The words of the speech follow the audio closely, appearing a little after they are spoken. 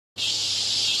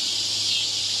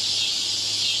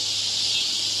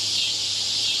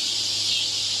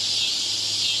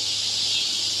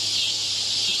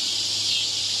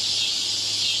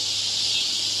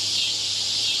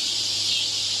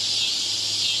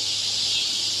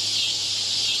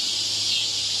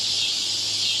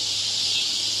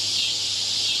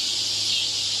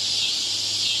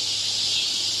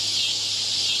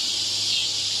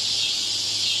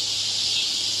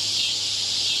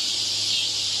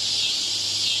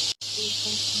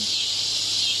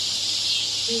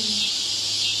you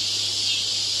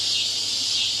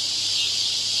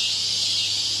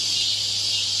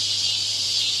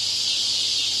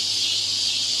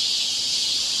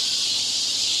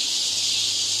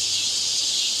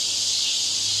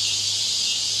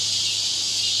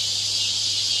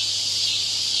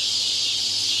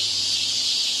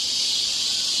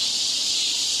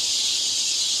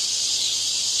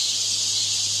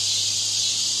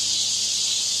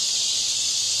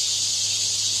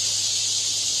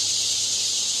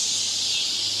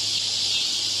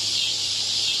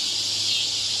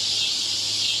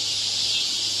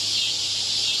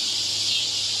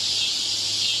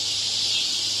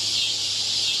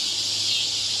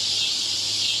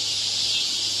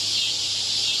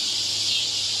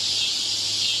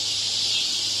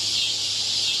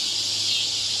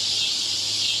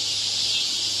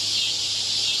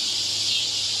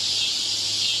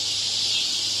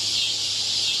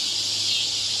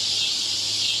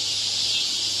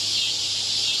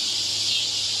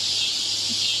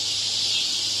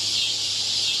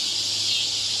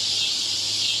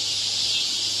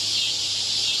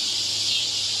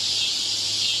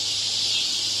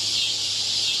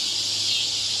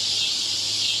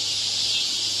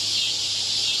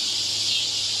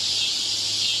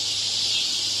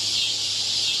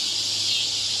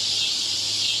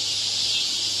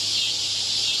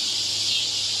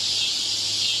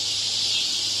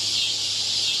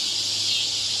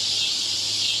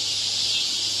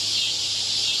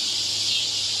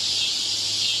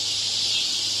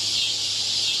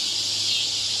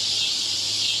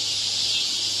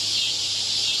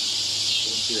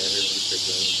everyone for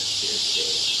joining us here today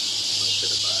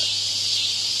for the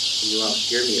bus. Can you all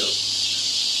hear me okay?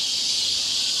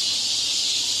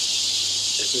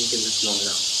 I think in this moment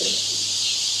I'll say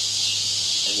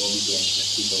and we'll begin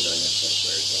as people join us as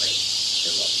we're going.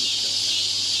 They're welcome to join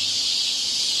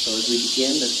us. So as we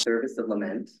begin the service of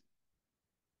lament,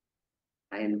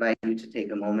 I invite you to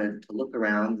take a moment to look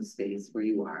around the space where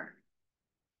you are,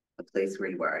 the place where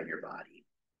you are in your body.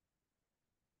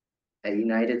 At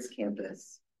United's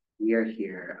campus, we are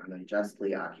here on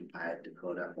unjustly occupied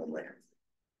Dakota homeland,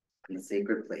 in the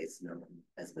sacred place known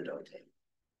as Bridgette.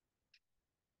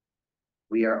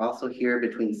 We are also here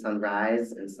between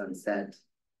sunrise and sunset,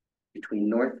 between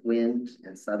north wind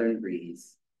and southern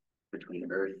breeze,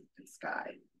 between earth and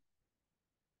sky.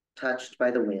 Touched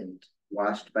by the wind,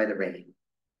 washed by the rain,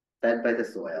 fed by the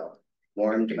soil,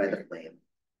 warmed by the flame.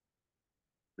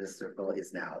 This circle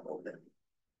is now open.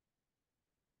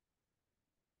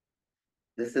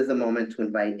 This is a moment to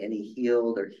invite any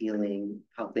healed or healing,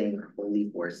 helping, or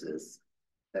holy forces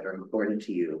that are important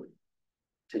to you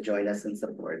to join us in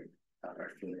support of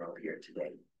our funeral here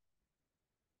today.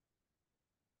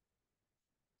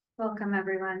 Welcome,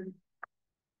 everyone.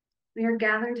 We are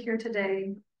gathered here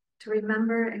today to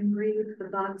remember and grieve the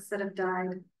bugs that have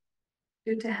died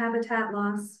due to habitat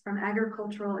loss from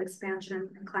agricultural expansion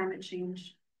and climate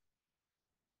change.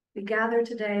 We gather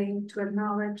today to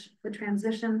acknowledge the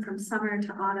transition from summer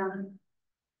to autumn,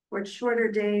 towards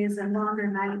shorter days and longer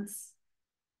nights,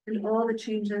 and all the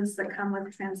changes that come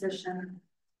with transition.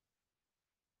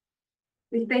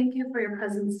 We thank you for your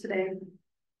presence today.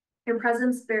 Your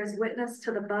presence bears witness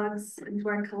to the bugs and to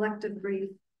our collective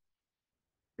grief.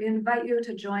 We invite you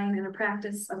to join in a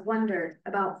practice of wonder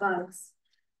about bugs.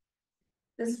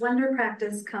 This wonder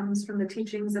practice comes from the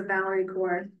teachings of Valerie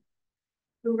Kaur,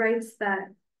 who writes that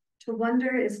to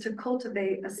wonder is to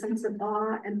cultivate a sense of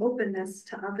awe and openness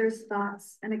to others'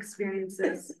 thoughts and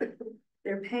experiences,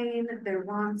 their pain, their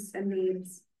wants and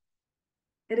needs.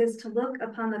 It is to look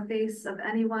upon the face of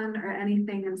anyone or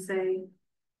anything and say,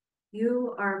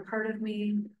 "You are a part of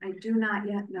me I do not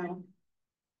yet know."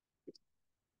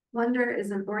 Wonder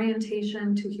is an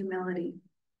orientation to humility,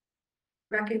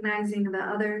 recognizing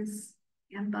that others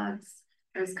and bugs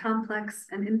are as complex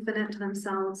and infinite to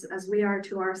themselves as we are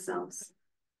to ourselves.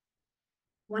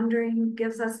 Wondering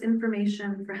gives us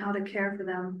information for how to care for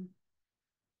them.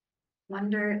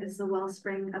 Wonder is the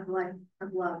wellspring of life,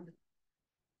 of love.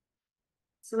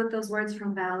 So with those words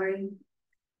from Valerie,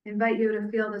 I invite you to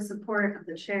feel the support of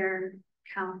the chair,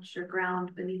 couch, or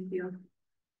ground beneath you.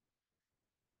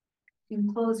 You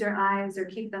can close your eyes or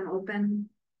keep them open.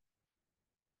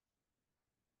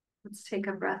 Let's take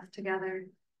a breath together.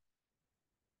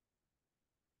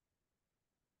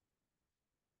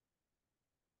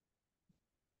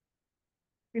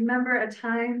 Remember a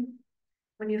time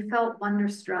when you felt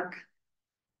wonderstruck.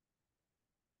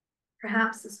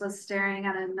 Perhaps this was staring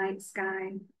at a night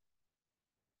sky,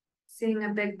 seeing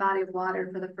a big body of water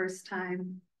for the first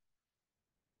time.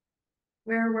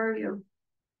 Where were you?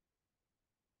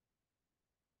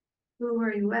 Who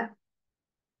were you with?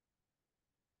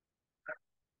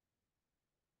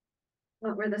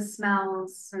 What were the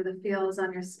smells or the feels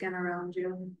on your skin around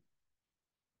you?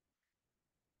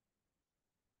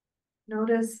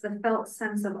 Notice the felt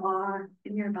sense of awe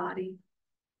in your body.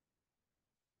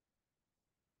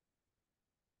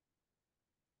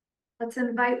 Let's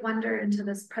invite wonder into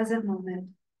this present moment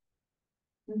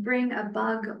and bring a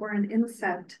bug or an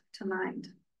insect to mind.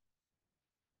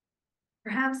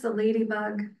 Perhaps a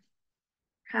ladybug,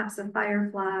 perhaps a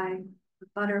firefly, a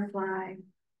butterfly,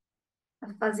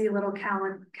 a fuzzy little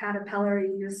caterpillar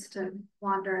you used to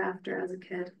wander after as a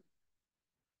kid.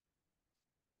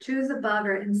 Choose a bug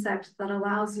or insect that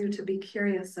allows you to be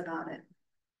curious about it.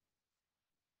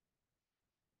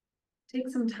 Take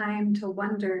some time to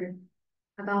wonder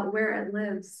about where it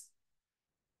lives.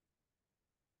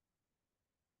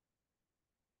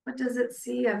 What does it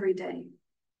see every day?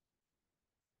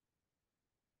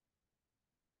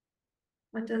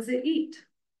 What does it eat?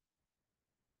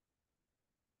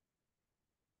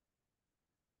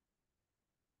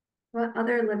 What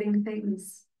other living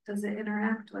things does it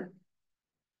interact with?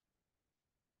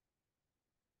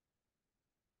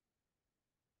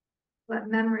 What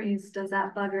memories does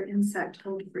that bug or insect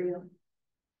hold for you?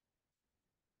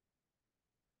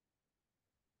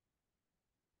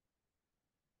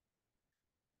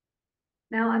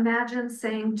 Now imagine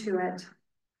saying to it,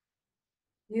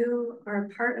 "You are a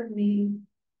part of me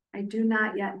I do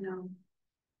not yet know."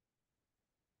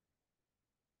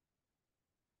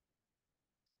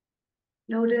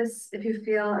 Notice if you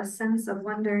feel a sense of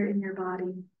wonder in your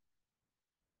body.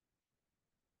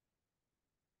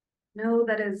 Know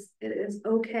that it is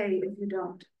okay if you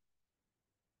don't.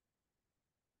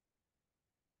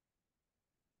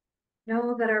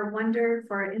 Know that our wonder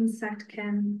for our insect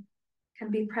kin can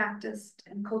be practiced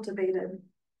and cultivated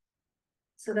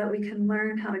so that we can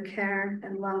learn how to care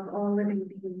and love all living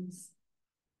beings.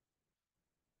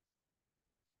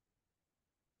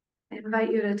 I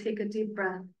invite you to take a deep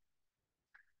breath.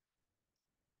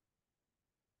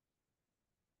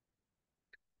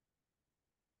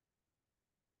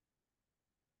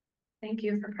 Thank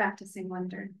you for practicing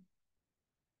wonder.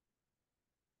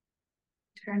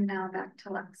 Turn now back to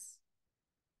Lux.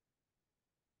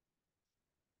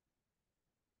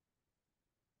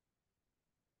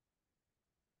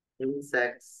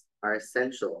 Insects are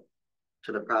essential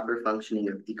to the proper functioning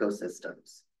of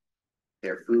ecosystems.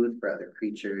 They're food for other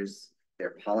creatures,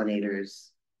 they're pollinators,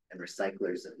 and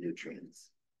recyclers of nutrients.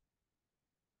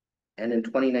 And in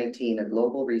 2019, a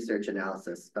global research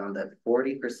analysis found that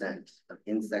 40% of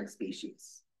insect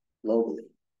species globally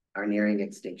are nearing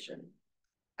extinction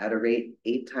at a rate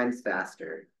 8 times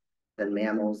faster than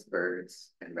mammals,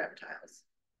 birds, and reptiles.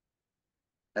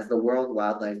 As the World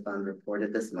Wildlife Fund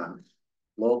reported this month,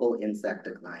 global insect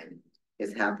decline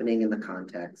is happening in the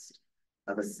context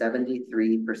of a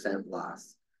 73%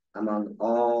 loss among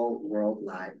all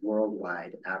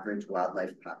worldwide average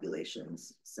wildlife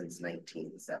populations since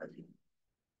 1970.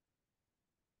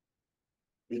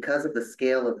 Because of the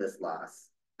scale of this loss,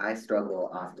 I struggle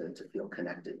often to feel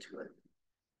connected to it.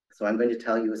 So I'm going to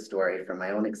tell you a story from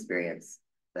my own experience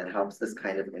that helps this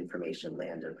kind of information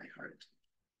land in my heart.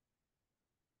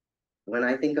 When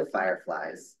I think of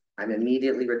fireflies, I'm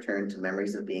immediately returned to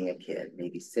memories of being a kid,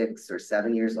 maybe 6 or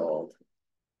 7 years old,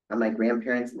 on my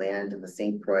grandparents' land in the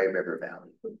St. Croix River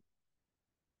Valley.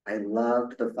 I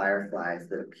loved the fireflies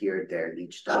that appeared there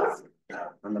each dusk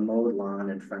on the mowed lawn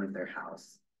in front of their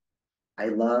house. I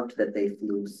loved that they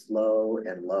flew slow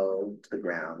and low to the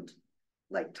ground,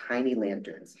 like tiny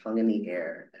lanterns hung in the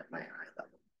air at my eye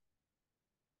level.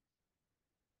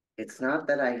 It's not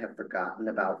that I have forgotten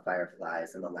about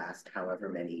fireflies in the last however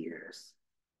many years.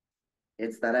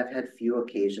 It's that I've had few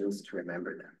occasions to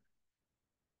remember them.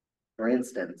 For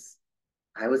instance,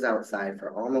 I was outside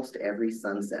for almost every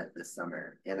sunset this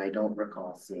summer, and I don't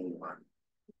recall seeing one.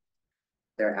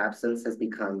 Their absence has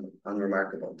become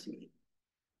unremarkable to me.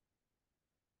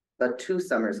 But 2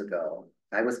 summers ago,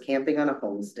 I was camping on a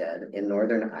homestead in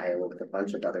northern Iowa with a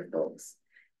bunch of other folks,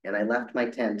 and I left my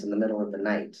tent in the middle of the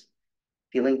night,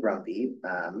 feeling grumpy,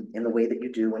 in the way that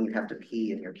you do when you have to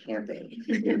pee and you're camping.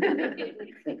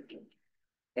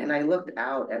 And I looked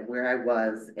out at where I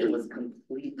was and was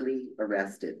completely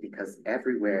arrested because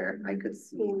everywhere I could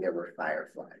see there were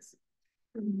fireflies.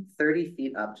 30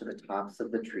 feet up to the tops of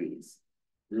the trees,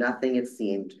 nothing it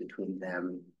seemed between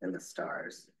them and the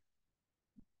stars.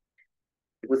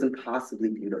 It was impossibly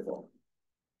beautiful.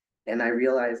 And I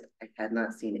realized I had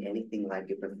not seen anything like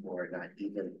it before, not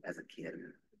even as a kid.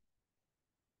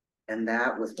 And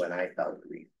that was when I felt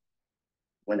grief,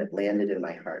 when it landed in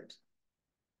my heart.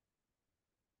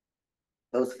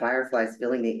 Those fireflies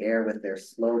filling the air with their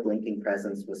slow blinking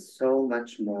presence was so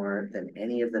much more than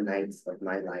any of the nights of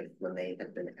my life when they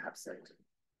had been absent.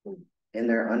 In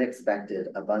their unexpected,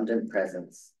 abundant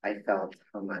presence, I felt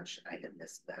how much I had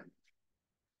missed them.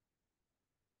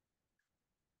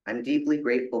 I'm deeply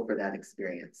grateful for that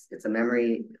experience. It's a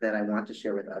memory that I want to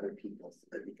share with other people so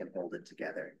that we can hold it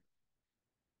together.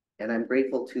 And I'm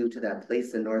grateful too to that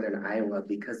place in northern Iowa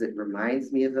because it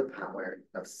reminds me of the power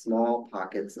of small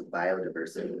pockets of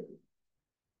biodiversity.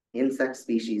 Insect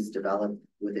species develop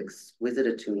with exquisite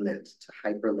attunement to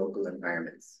hyperlocal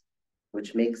environments,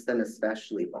 which makes them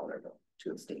especially vulnerable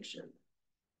to extinction.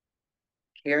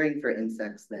 Caring for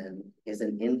insects, then, is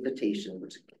an invitation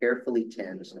to carefully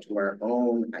tend to our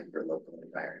own hyperlocal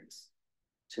environments,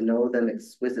 to know them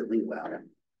exquisitely well,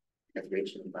 as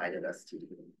Rachel invited us to do,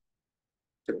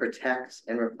 to protect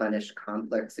and replenish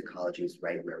complex ecologies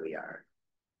right where we are.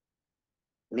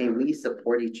 May we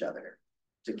support each other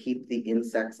to keep the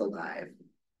insects alive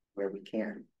where we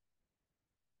can,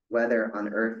 whether on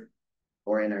Earth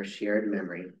or in our shared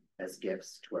memory as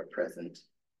gifts to our present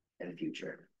and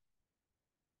future.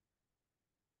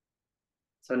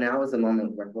 So now is a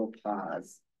moment where we'll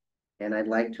pause, and I'd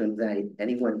like to invite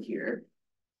anyone here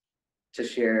to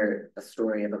share a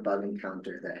story of a bug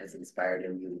encounter that has inspired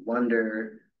in you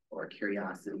wonder or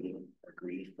curiosity or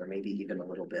grief, or maybe even a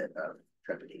little bit of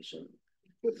trepidation.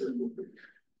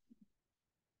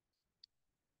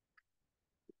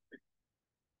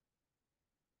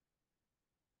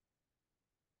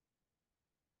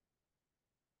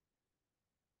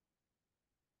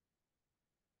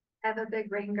 I have a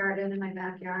big rain garden in my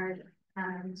backyard,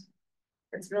 and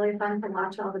it's really fun to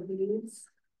watch all the bees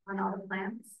on all the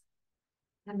plants.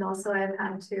 And also I've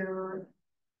had to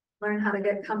learn how to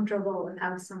get comfortable with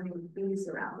having so many bees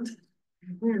around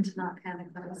and to not panic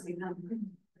when I see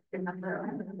them. Remember.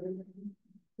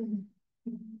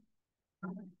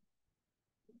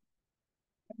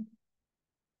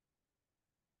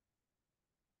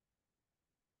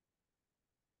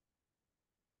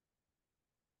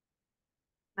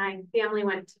 My family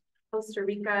went to Costa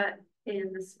Rica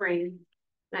in the spring,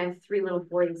 and I have 3 little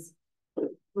boys.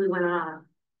 We went on a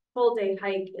full day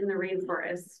hike in the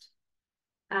rainforest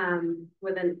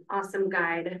with an awesome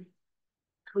guide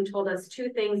who told us 2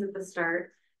 things at the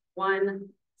start. One,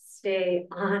 stay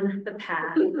on the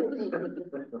path.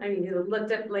 I mean, he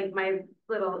looked at like my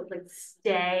little, like,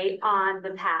 stay on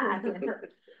the path.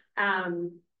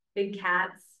 Big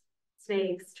cats,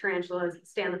 snakes, tarantulas,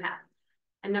 stay on the path.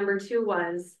 And number 2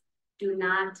 was, do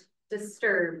not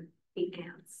disturb the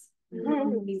ants.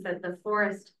 Mm-hmm. He said the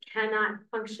forest cannot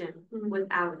function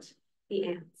without the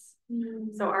ants.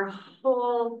 Mm-hmm. So our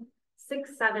whole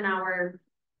 6-7 hour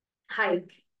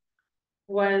hike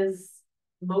was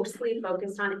mostly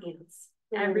focused on ants.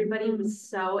 Mm-hmm. Everybody was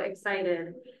so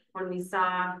excited when we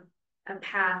saw a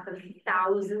path of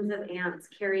thousands of ants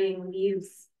carrying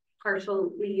leaves,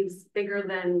 partial leaves bigger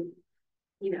than,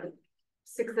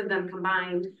 6 of them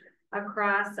combined,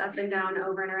 across, up and down,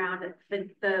 over and around.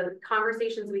 The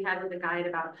conversations we had with the guide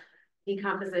about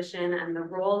decomposition and the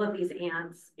role of these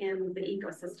ants in the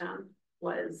ecosystem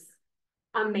was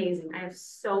amazing. I have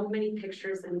so many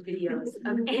pictures and videos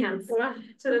of ants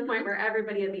to the point where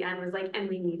everybody at the end was like, and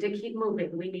we need to keep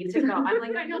moving. We need to go. I'm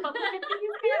like, I know, but look at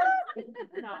these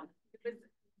ants. No, it was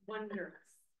wondrous.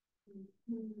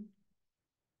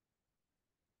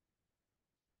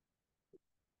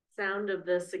 Sound of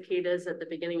the cicadas at the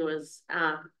beginning was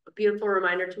a beautiful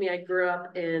reminder to me. I grew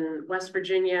up in West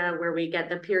Virginia where we get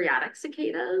the periodic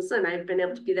cicadas, and I've been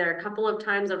able to be there a couple of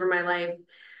times over my life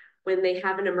when they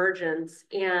have an emergence.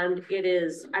 And it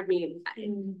is, I mean,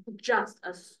 just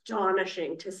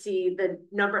astonishing to see the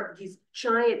number of these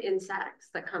giant insects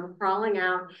that come crawling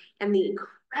out and the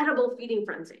incredible feeding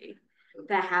frenzy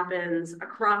that happens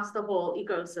across the whole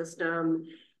ecosystem.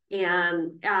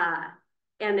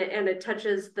 And it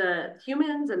touches the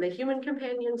humans and the human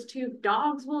companions too.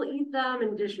 Dogs will eat them,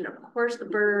 in addition, of course, the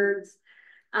birds.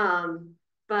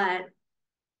 But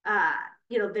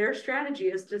their strategy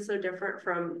is just so different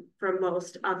from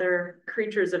most other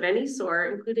creatures of any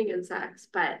sort, including insects.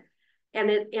 And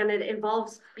it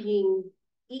involves being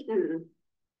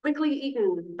quickly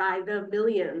eaten by the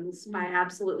millions, by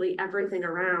absolutely everything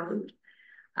around,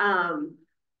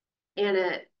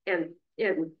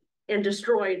 and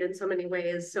destroyed in so many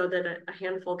ways so that a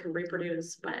handful can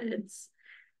reproduce. But it's,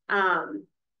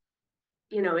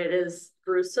 it is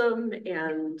gruesome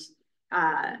and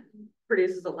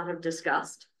produces a lot of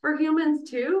disgust for humans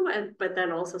too, but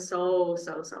then also so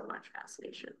much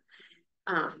fascination.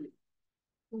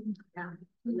 Yeah,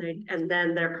 and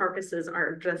then their carcasses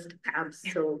are just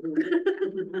absolutely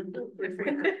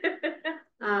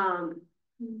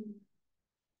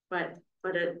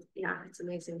But it's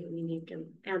amazing and unique.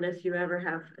 And if you ever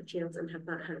have a chance and have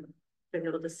not been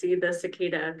able to see the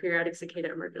periodic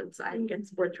cicada emergence, I think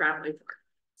it's worth traveling for.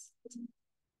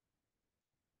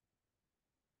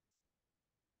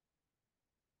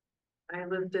 I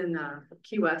lived in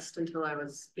Key West until I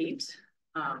was 8,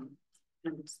 and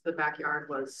the backyard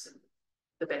was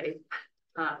the bay.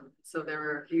 So there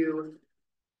were a few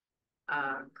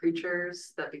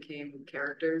creatures that became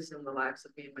characters in the lives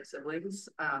of me and my siblings.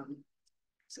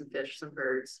 Some fish, some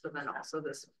birds, but then also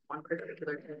this one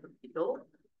particular type of beetle.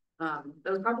 That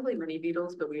was probably many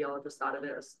beetles, but we all just thought of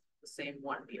it as the same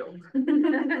one beetle.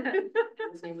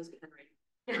 His name was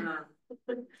Henry,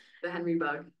 the Henry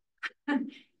bug.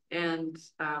 And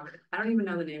I don't even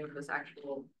know the name of this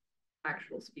actual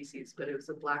species, but it was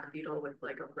a black beetle with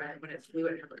like a red, when it flew,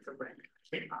 it had like a red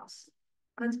cross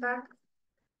on its back.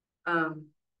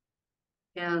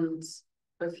 And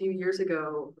a few years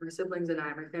ago, my siblings and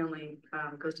my family,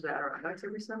 goes to the Adirondacks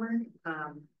every summer.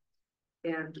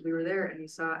 And we were there and we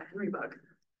saw a Henry bug.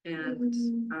 And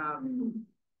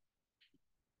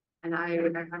I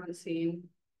haven't seen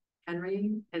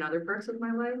Henry in other parts of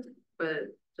my life,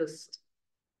 but just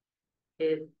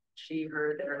she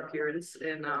heard their appearance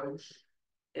in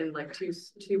like two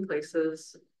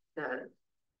places that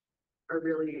are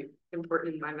really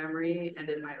important in my memory and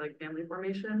in my like family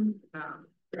formation.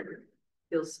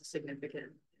 Feels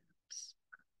significant,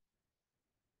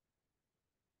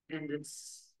 and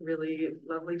it's really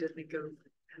lovely to think of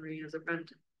Henry as a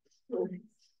friend. Are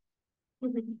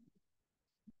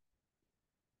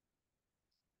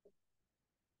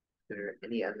there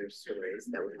any other stories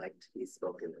that would like to be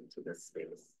spoken into this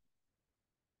space?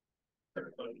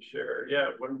 Sure.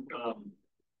 Yeah, when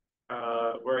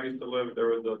where I used to live, there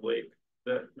was a lake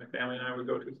that my family and I would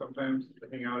go to sometimes to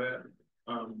hang out at.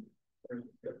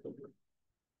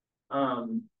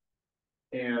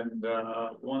 And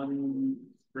one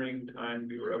springtime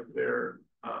we were up there,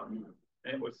 and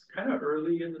it was kind of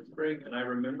early in the spring, and I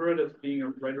remember it as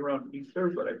being right around Easter,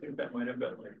 but I think that might have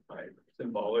been like my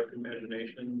symbolic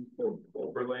imagination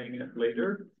overlaying it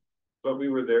later. But we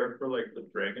were there for like the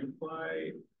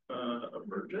dragonfly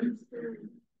emergence,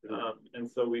 and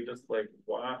so we just like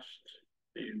watched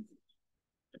these,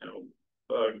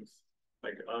 bugs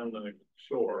like on the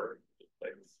shore,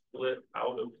 like split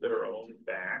out of their own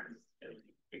backs and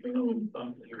become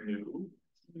something new.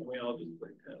 And we all just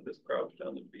like kind of just crouched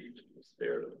on the beach and just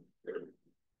stared at them.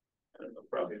 I don't know,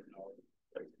 probably an hour.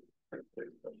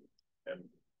 And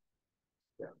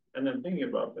yeah, and then thinking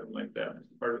about them like that is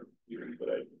part of beauty, but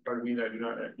part of me that I do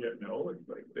not yet know. It's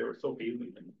like they were so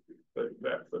healing, but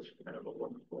that's such kind of a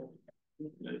wonderful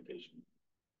meditation.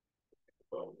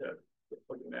 Well, that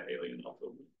looking that alien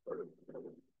also part of it.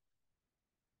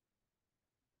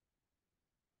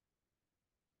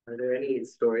 Are there any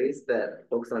stories that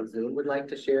folks on Zoom would like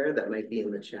to share that might be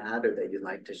in the chat or that you'd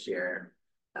like to share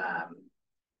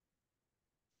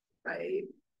by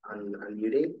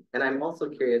unmuting? And I'm also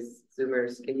curious,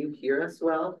 Zoomers, can you hear us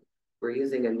well? We're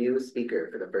using a new speaker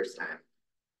for the first time.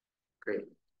 Great.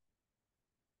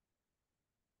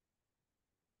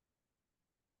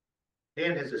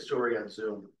 Pan has a story on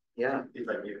Zoom. Yeah. If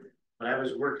I do. When I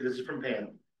was working, this is from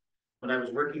Pan. When I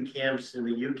was working camps in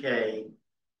the UK,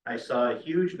 I saw a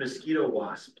huge mosquito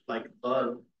wasp, like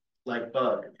bug,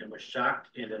 and was shocked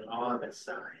and in awe of its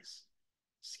size.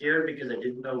 Scared because I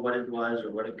didn't know what it was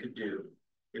or what it could do.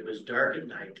 It was dark at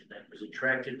night, and I was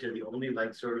attracted to the only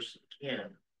light source it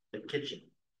can, the kitchen.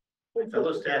 My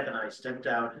fellow staff and I stepped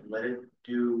out and let it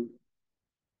do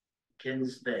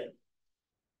Kin's thing.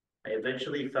 I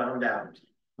eventually found out it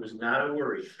was not a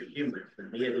worry for humans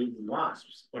that may have eaten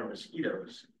wasps or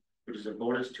mosquitoes, which is a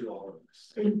bonus to all of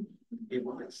us.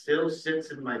 It still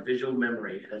sits in my visual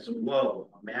memory as, whoa,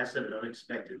 how massive and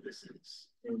unexpected this is.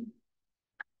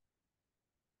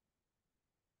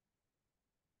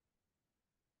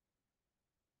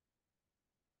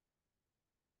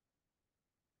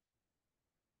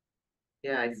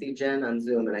 Yeah, I see Jen on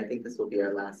Zoom, and I think this will be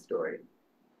our last story.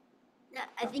 Yeah,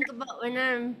 I think about when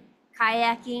I'm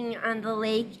kayaking on the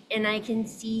lake and I can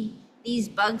see these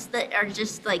bugs that are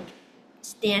just like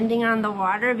standing on the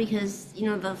water because,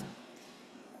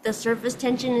 the surface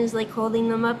tension is like holding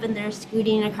them up and they're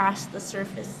scooting across the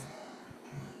surface.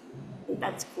 I think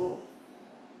that's cool.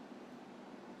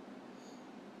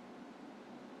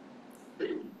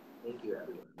 Thank you,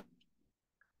 everyone.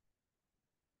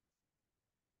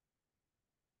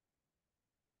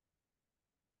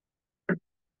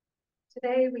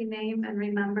 Today, we name and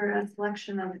remember a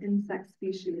selection of insect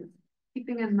species,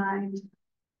 keeping in mind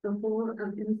the whole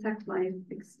of insect life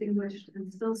extinguished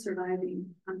and still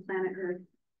surviving on planet Earth.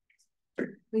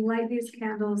 We light these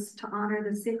candles to honor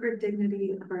the sacred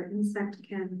dignity of our insect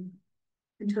kin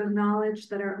and to acknowledge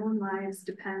that our own lives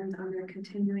depend on their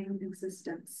continuing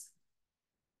existence.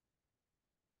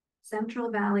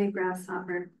 Central Valley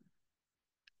grasshopper,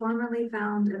 formerly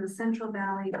found in the Central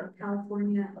Valley of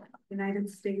California, United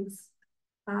States,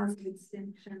 cause of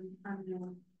extinction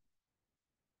unknown.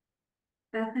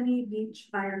 Bethany Beach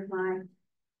firefly,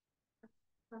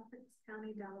 Sussex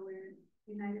County, Delaware,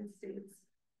 United States,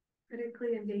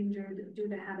 critically endangered due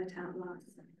to habitat loss.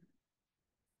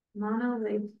 Mono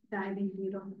Lake diving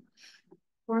beetle,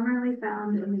 formerly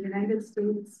found in the United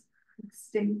States,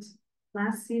 extinct,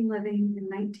 last seen living in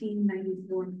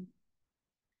 1994.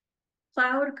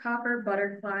 Cloud copper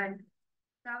butterfly,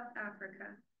 South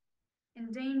Africa,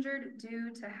 endangered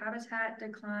due to habitat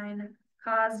decline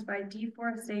caused by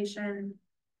deforestation,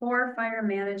 poor fire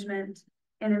management,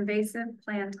 and invasive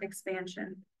plant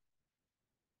expansion.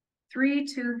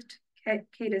 Three-toothed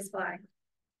caddisfly,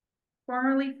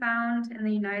 formerly found in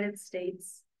the United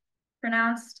States,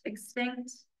 pronounced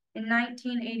extinct in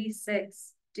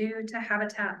 1986 due to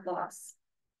habitat loss.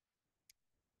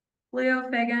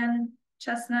 Pleophagon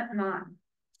chestnut moth,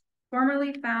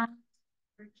 formerly found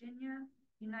in Virginia,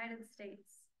 United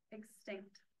States,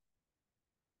 extinct.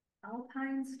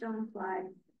 Alpine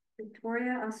stonefly,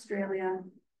 Victoria, Australia,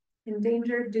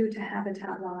 endangered due to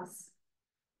habitat loss.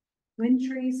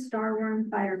 Wintry starworm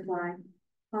firefly,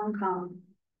 Hong Kong,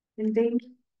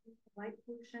 endangered due to light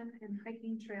pollution and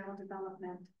hiking trail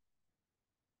development.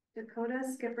 Dakota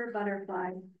skipper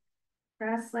butterfly,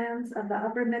 grasslands of the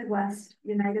upper Midwest,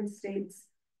 United States,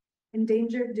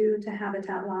 endangered due to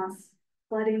habitat loss,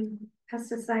 flooding,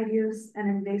 pesticide use, and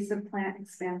invasive plant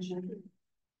expansion.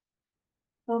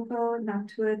 Poco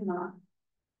noctuid moth,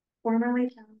 formerly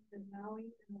found in Maui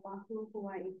and Oahu,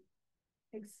 Hawaii,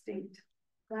 extinct,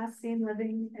 last seen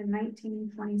living in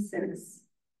 1926.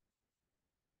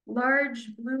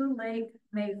 Large blue lake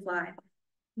mayfly,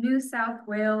 New South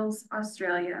Wales,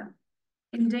 Australia,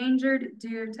 endangered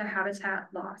due to habitat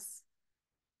loss.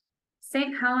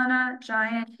 St. Helena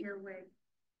giant earwig,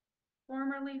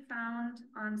 formerly found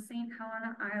on St.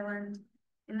 Helena Island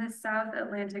in the South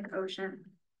Atlantic Ocean,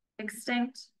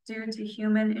 extinct due to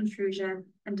human intrusion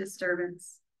and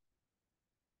disturbance.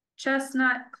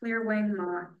 Chestnut clearwing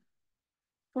moth,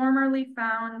 formerly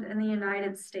found in the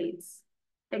United States,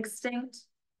 extinct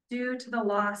due to the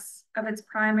loss of its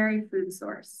primary food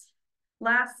source,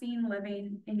 last seen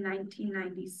living in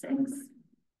 1996.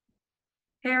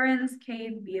 Heron's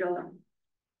cave beetle,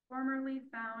 formerly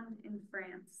found in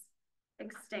France,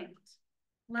 extinct,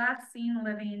 last seen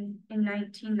living in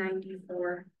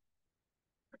 1994.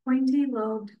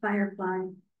 Pointy-lobed firefly,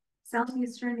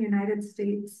 southeastern United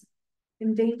States,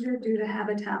 endangered due to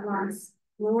habitat loss,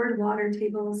 lowered water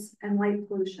tables, and light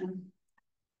pollution.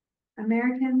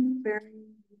 American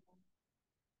burying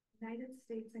beetle, United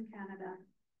States and Canada,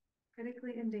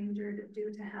 critically endangered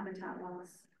due to habitat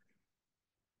loss.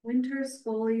 Winter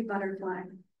scully butterfly,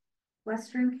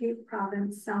 Western Cape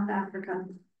Province, South Africa,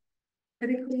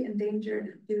 critically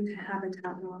endangered due to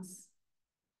habitat loss.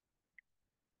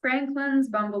 Franklin's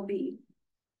bumblebee,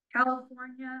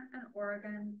 California and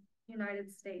Oregon,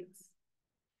 United States,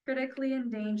 critically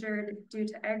endangered due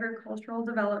to agricultural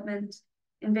development,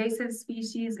 invasive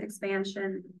species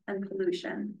expansion, and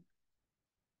pollution.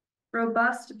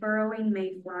 Robust burrowing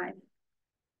mayfly,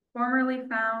 formerly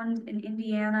found in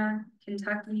Indiana,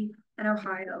 Kentucky, and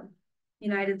Ohio,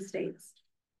 United States,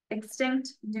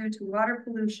 extinct due to water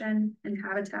pollution and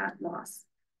habitat loss,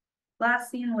 last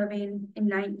seen living in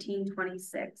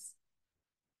 1926.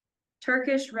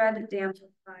 Turkish red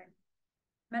damselfly,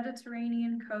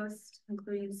 Mediterranean coast,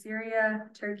 including Syria,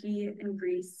 Turkey, and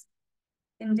Greece,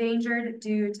 endangered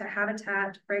due to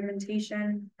habitat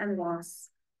fragmentation and loss.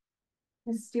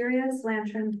 Mysterious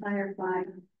lantern firefly,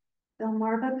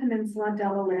 Delmarva Peninsula,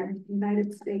 Delaware,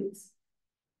 United States,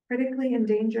 critically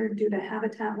endangered due to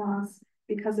habitat loss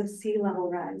because of sea level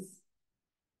rise.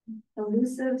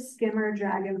 Elusive skimmer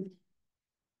dragon,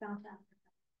 South Africa,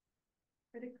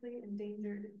 critically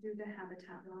endangered due to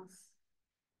habitat loss.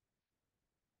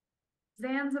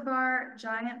 Zanzibar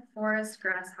giant forest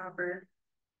grasshopper,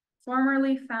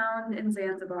 formerly found in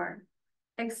Zanzibar,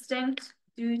 extinct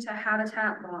due to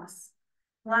habitat loss,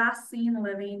 last seen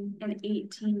living in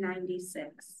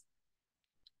 1896.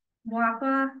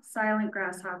 Mwapa silent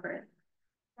grasshopper,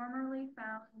 formerly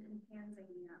found in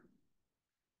Tanzania,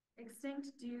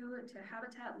 extinct due to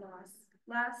habitat loss,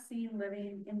 last seen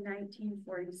living in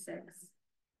 1946.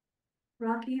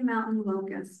 Rocky Mountain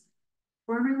locust,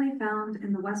 formerly found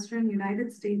in the western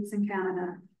United States and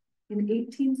Canada. In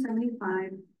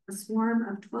 1875, a swarm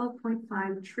of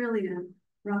 12.5 trillion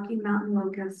Rocky Mountain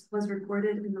locust was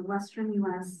reported in the western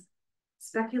US,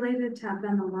 speculated to have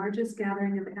been the largest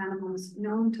gathering of animals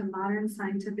known to modern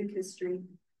scientific history,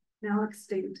 now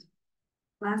extinct,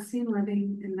 last seen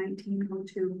living in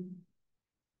 1902.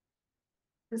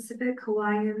 Pacific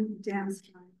Hawaiian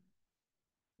damselfly,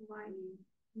 Hawaii,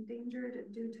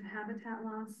 endangered due to habitat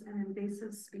loss and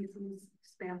invasive species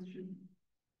expansion.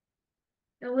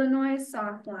 Illinois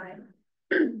sawfly,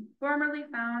 formerly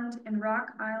found in Rock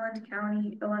Island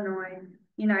County, Illinois,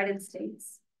 United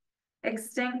States.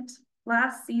 Extinct,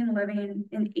 last seen living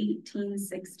in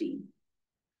 1860.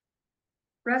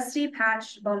 Rusty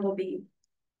patched bumblebee,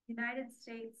 United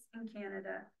States and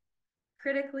Canada.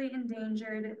 Critically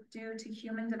endangered due to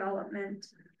human development,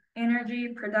 energy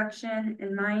production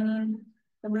and mining,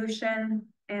 pollution,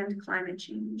 and climate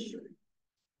change.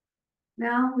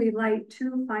 Now we light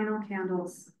two final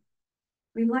candles.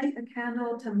 We light a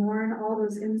candle to mourn all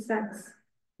those insects,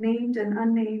 named and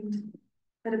unnamed,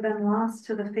 that have been lost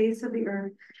to the face of the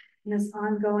earth in this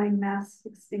ongoing mass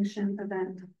extinction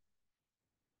event.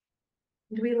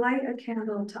 And we light a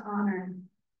candle to honor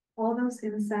all those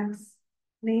insects,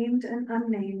 named and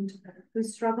unnamed, who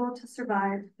struggle to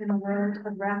survive in a world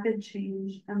of rapid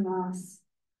change and loss.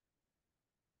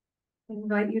 I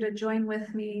invite you to join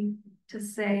with me to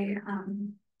say a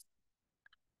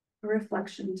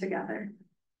reflection together.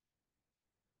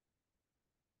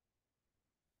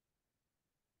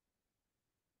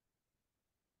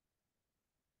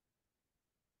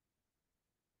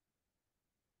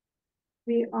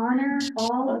 We honor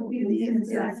all of these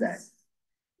insects.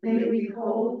 May we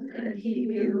hold and keep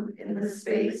you in the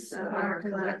space of our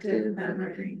collective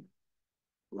memory.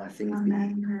 Blessings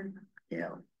Amen. be.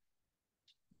 Yeah.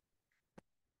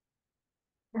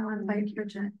 Now invite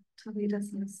Bridgette to lead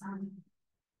us in the song.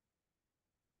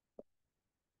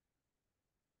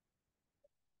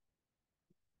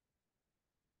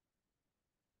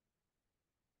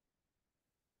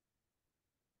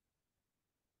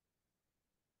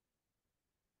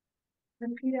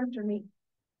 Repeat after me.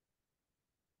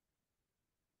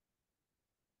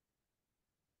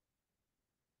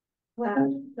 Flash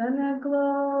and a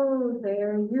glow,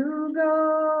 there you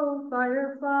go,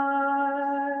 firefly.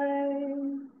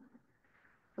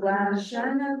 Flash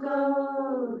and a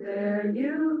glow, there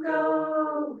you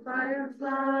go,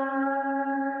 firefly.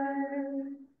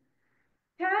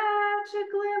 Catch a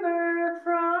glimmer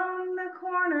from the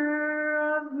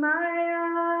corner of my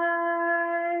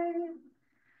eye.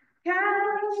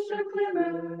 Catch a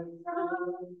glimmer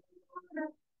from the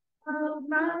corner of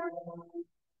my eye.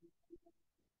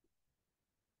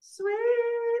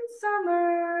 Sweet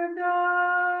summer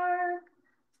dark,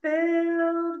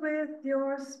 filled with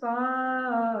your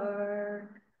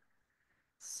spark.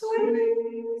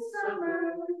 Sweet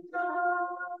summer dark,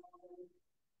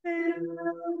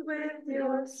 filled with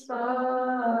your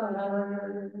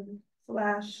spark.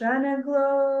 Flash and a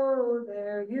glow,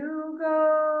 there you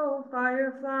go,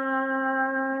 firefly.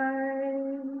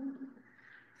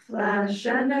 Flash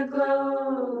and a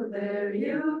glow, there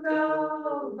you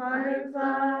go,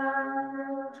 firefly.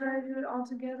 Try to do it all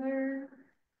together.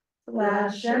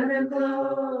 Flash and a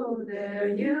glow, there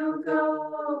you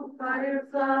go,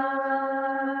 firefly.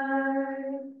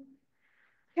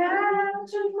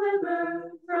 Catch a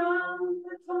glimmer from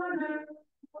the corner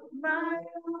of my eye.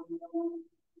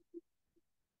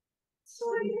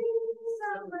 Sweet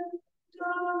summer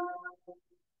dawn,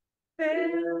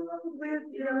 filled with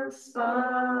your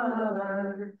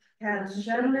spark. Catch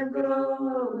and a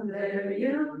glow, there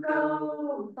you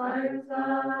go,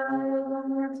 firefly. One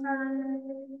more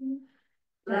time.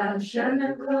 Flash and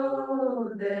a glow,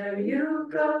 there you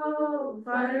go,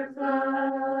 firefly.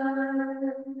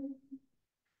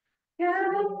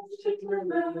 Catch a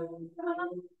glimmer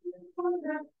from the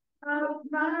corner of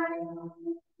my eye.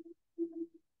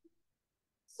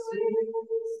 Sweet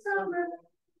summer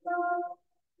dawn,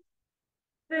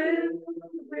 filled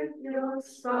with your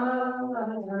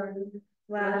spark.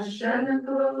 Flash and a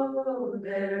glow,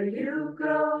 there you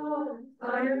go,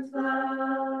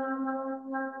 firefly.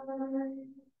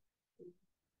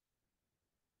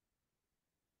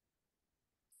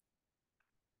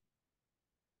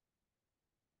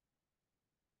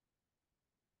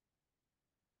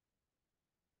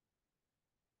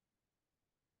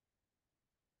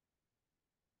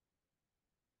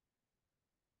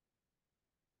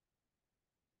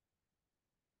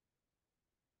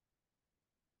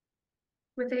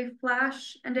 With a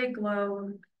flash and a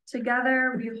glow,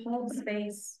 together we hold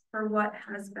space for what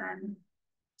has been.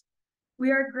 We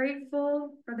are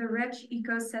grateful for the rich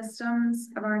ecosystems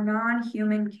of our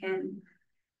non-human kin.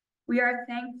 We are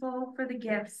thankful for the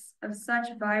gifts of such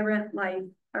vibrant life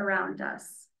around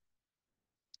us.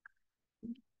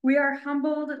 We are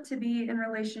humbled to be in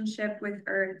relationship with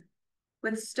earth,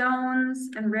 with stones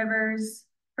and rivers,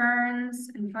 ferns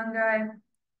and fungi,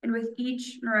 and with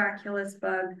each miraculous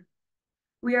bug.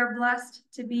 We are blessed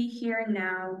to be here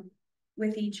now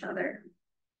with each other.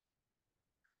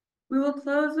 We will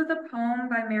close with a poem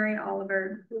by Mary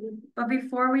Oliver, but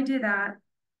before we do that,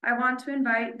 I want to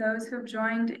invite those who have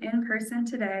joined in person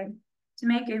today to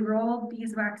make a rolled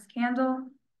beeswax candle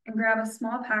and grab a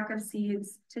small pack of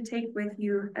seeds to take with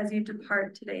you as you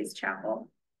depart today's chapel.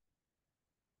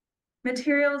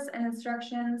 Materials and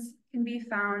instructions can be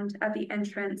found at the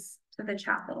entrance to the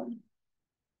chapel.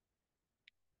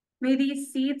 May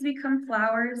these seeds become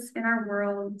flowers in our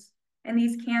world, and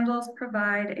these candles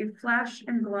provide a flash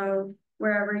and glow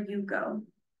wherever you go.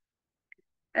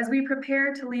 As we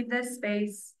prepare to leave this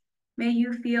space, may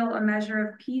you feel a measure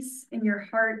of peace in your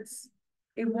hearts,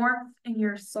 a warmth in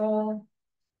your soul,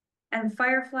 and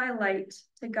firefly light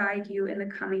to guide you in the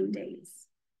coming days.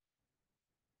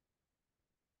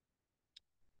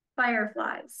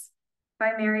 Fireflies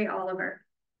by Mary Oliver.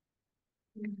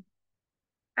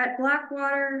 At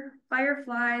Blackwater,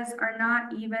 fireflies are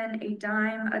not even a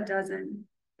dime a dozen.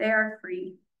 They are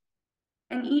free.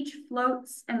 And each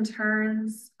floats and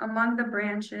turns among the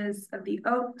branches of the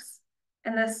oaks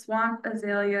and the swamp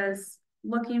azaleas,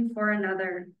 looking for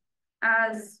another,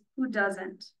 as who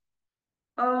doesn't?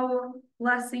 Oh,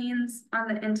 blessings on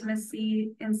the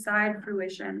intimacy inside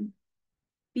fruition.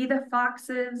 Be the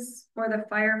foxes or the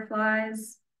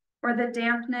fireflies or the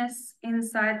dampness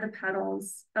inside the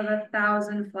petals of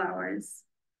 1,000 flowers.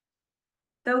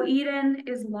 Though Eden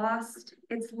is lost,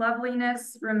 its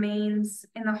loveliness remains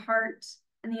in the heart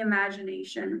and the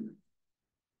imagination.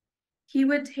 He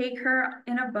would take her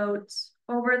in a boat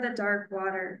over the dark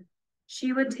water.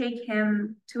 She would take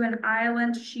him to an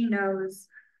island she knows,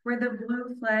 where the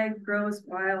blue flag grows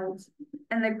wild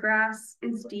and the grass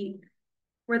is deep,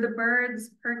 where the birds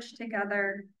perch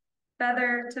together,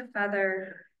 feather to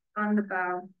feather on the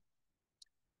bough.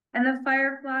 And the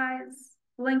fireflies,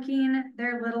 blinking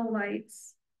their little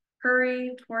lights,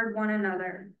 hurry toward one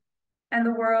another, and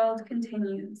the world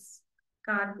continues,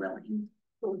 God willing.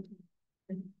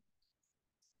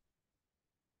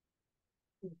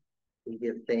 We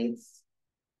give thanks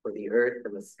for the earth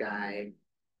and the sky.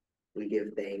 We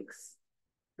give thanks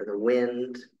for the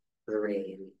wind, the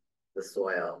rain, the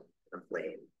soil, the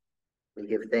flame. We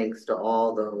give thanks to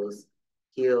all those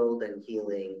healed and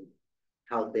healing,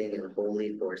 helping and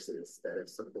holy forces that have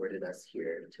supported us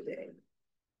here today.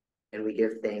 And we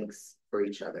give thanks for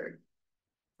each other,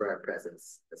 for our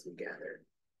presence as we gather.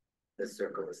 This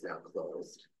circle is now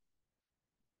closed.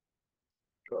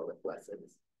 Go with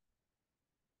blessings.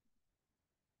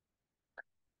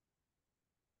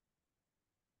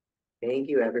 Thank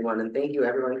you, everyone, and thank you,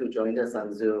 everyone who joined us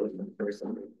on Zoom in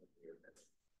person.